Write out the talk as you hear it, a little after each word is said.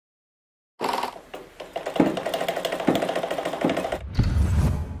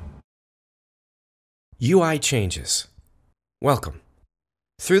UI changes. Welcome.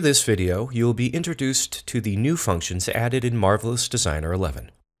 Through this video, you will be introduced to the new functions added in Marvelous Designer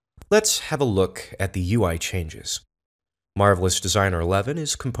 11. Let's have a look at the UI changes. Marvelous Designer 11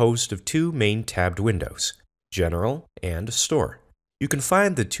 is composed of two main tabbed windows, General and Store. You can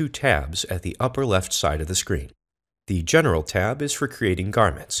find the two tabs at the upper left side of the screen. The General tab is for creating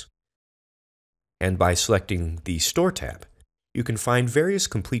garments. And by selecting the Store tab, you can find various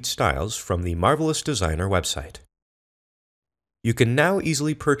complete styles from the Marvelous Designer website. You can now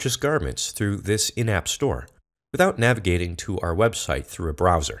easily purchase garments through this in-app store without navigating to our website through a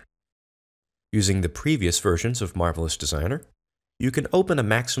browser. Using the previous versions of Marvelous Designer, you can open a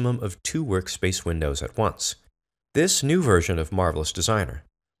maximum of 2 workspace windows at once. This new version of Marvelous Designer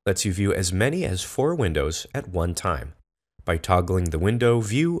lets you view as many as 4 windows at one time by toggling the window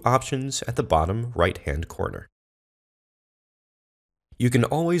view options at the bottom right-hand corner. You can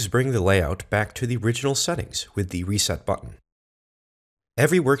always bring the layout back to the original settings with the Reset button.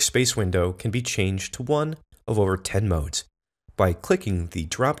 Every workspace window can be changed to one of over 10 modes by clicking the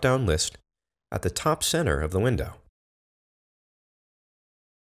drop-down list at the top center of the window.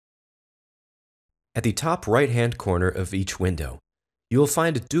 At the top right-hand corner of each window, you will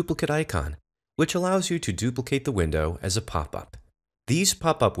find a duplicate icon, which allows you to duplicate the window as a pop-up. These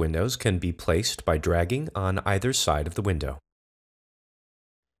pop-up windows can be placed by dragging on either side of the window.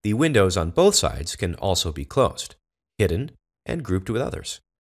 The windows on both sides can also be closed, hidden, and grouped with others.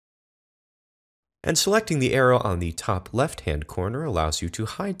 And selecting the arrow on the top left-hand corner allows you to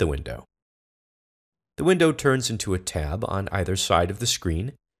hide the window. The window turns into a tab on either side of the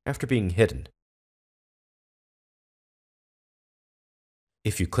screen after being hidden.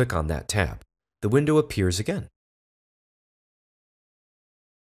 If you click on that tab, the window appears again.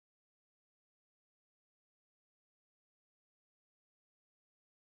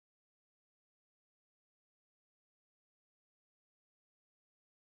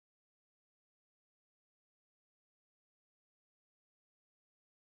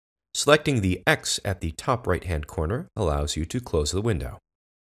 Selecting the X at the top right-hand corner allows you to close the window.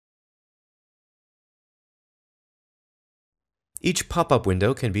 Each pop-up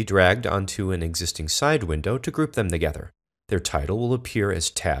window can be dragged onto an existing side window to group them together. Their title will appear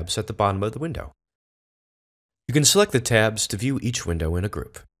as tabs at the bottom of the window. You can select the tabs to view each window in a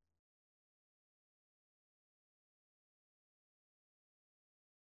group.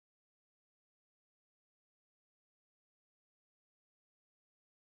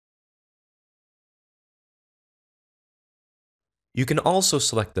 You can also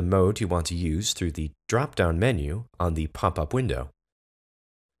select the mode you want to use through the drop-down menu on the pop-up window,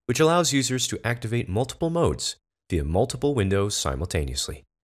 which allows users to activate multiple modes via multiple windows simultaneously.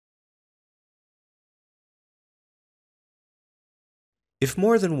 If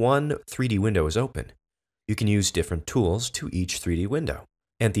more than one 3D window is open, you can use different tools to each 3D window,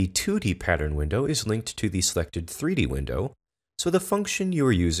 and the 2D pattern window is linked to the selected 3D window, so the function you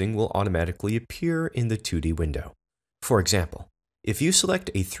are using will automatically appear in the 2D window. For example, if you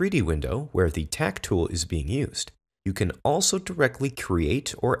select a 3D window where the tack tool is being used, you can also directly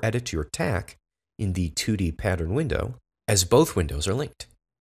create or edit your tack in the 2D pattern window, as both windows are linked.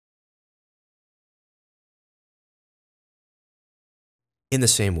 In the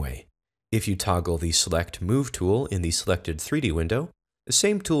same way, if you toggle the Select Move tool in the selected 3D window, the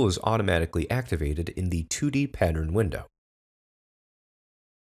same tool is automatically activated in the 2D pattern window.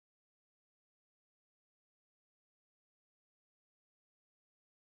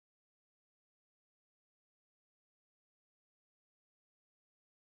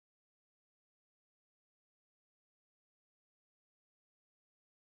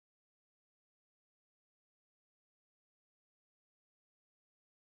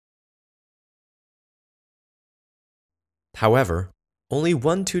 However, only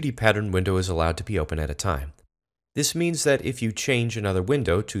one 2D pattern window is allowed to be open at a time. This means that if you change another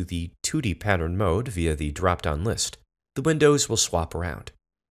window to the 2D pattern mode via the drop-down list, the windows will swap around.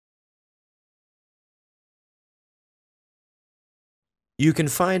 You can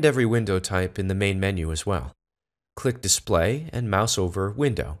find every window type in the main menu as well. Click Display and mouse over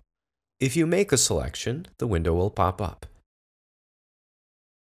Window. If you make a selection, the window will pop up.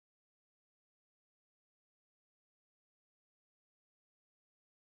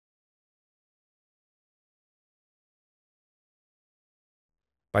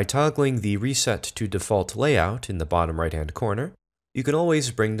 By toggling the Reset to Default Layout in the bottom right-hand corner, you can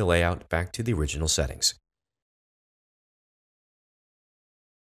always bring the layout back to the original settings.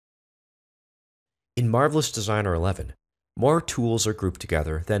 In Marvelous Designer 11, more tools are grouped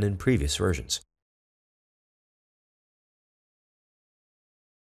together than in previous versions.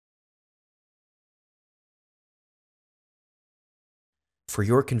 For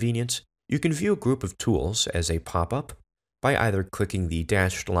your convenience, you can view a group of tools as a pop-up by either clicking the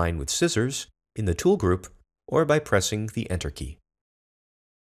dashed line with scissors in the tool group or by pressing the Enter key.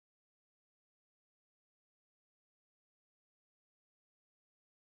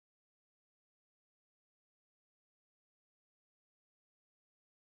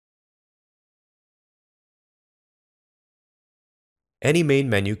 Any main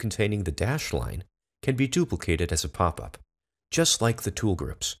menu containing the dashed line can be duplicated as a pop-up, just like the tool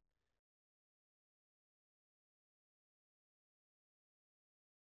groups.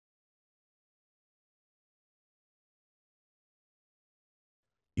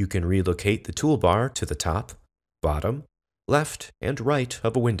 You can relocate the toolbar to the top, bottom, left, and right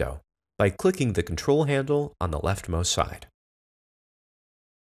of a window by clicking the control handle on the leftmost side.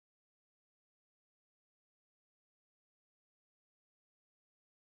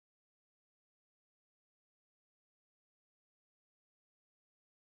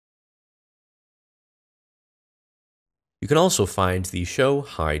 You can also find the Show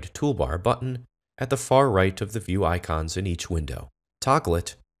Hide Toolbar button at the far right of the view icons in each window. Toggle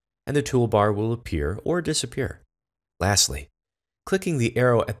it, and the toolbar will appear or disappear. Lastly, clicking the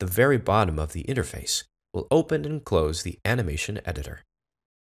arrow at the very bottom of the interface will open and close the animation editor.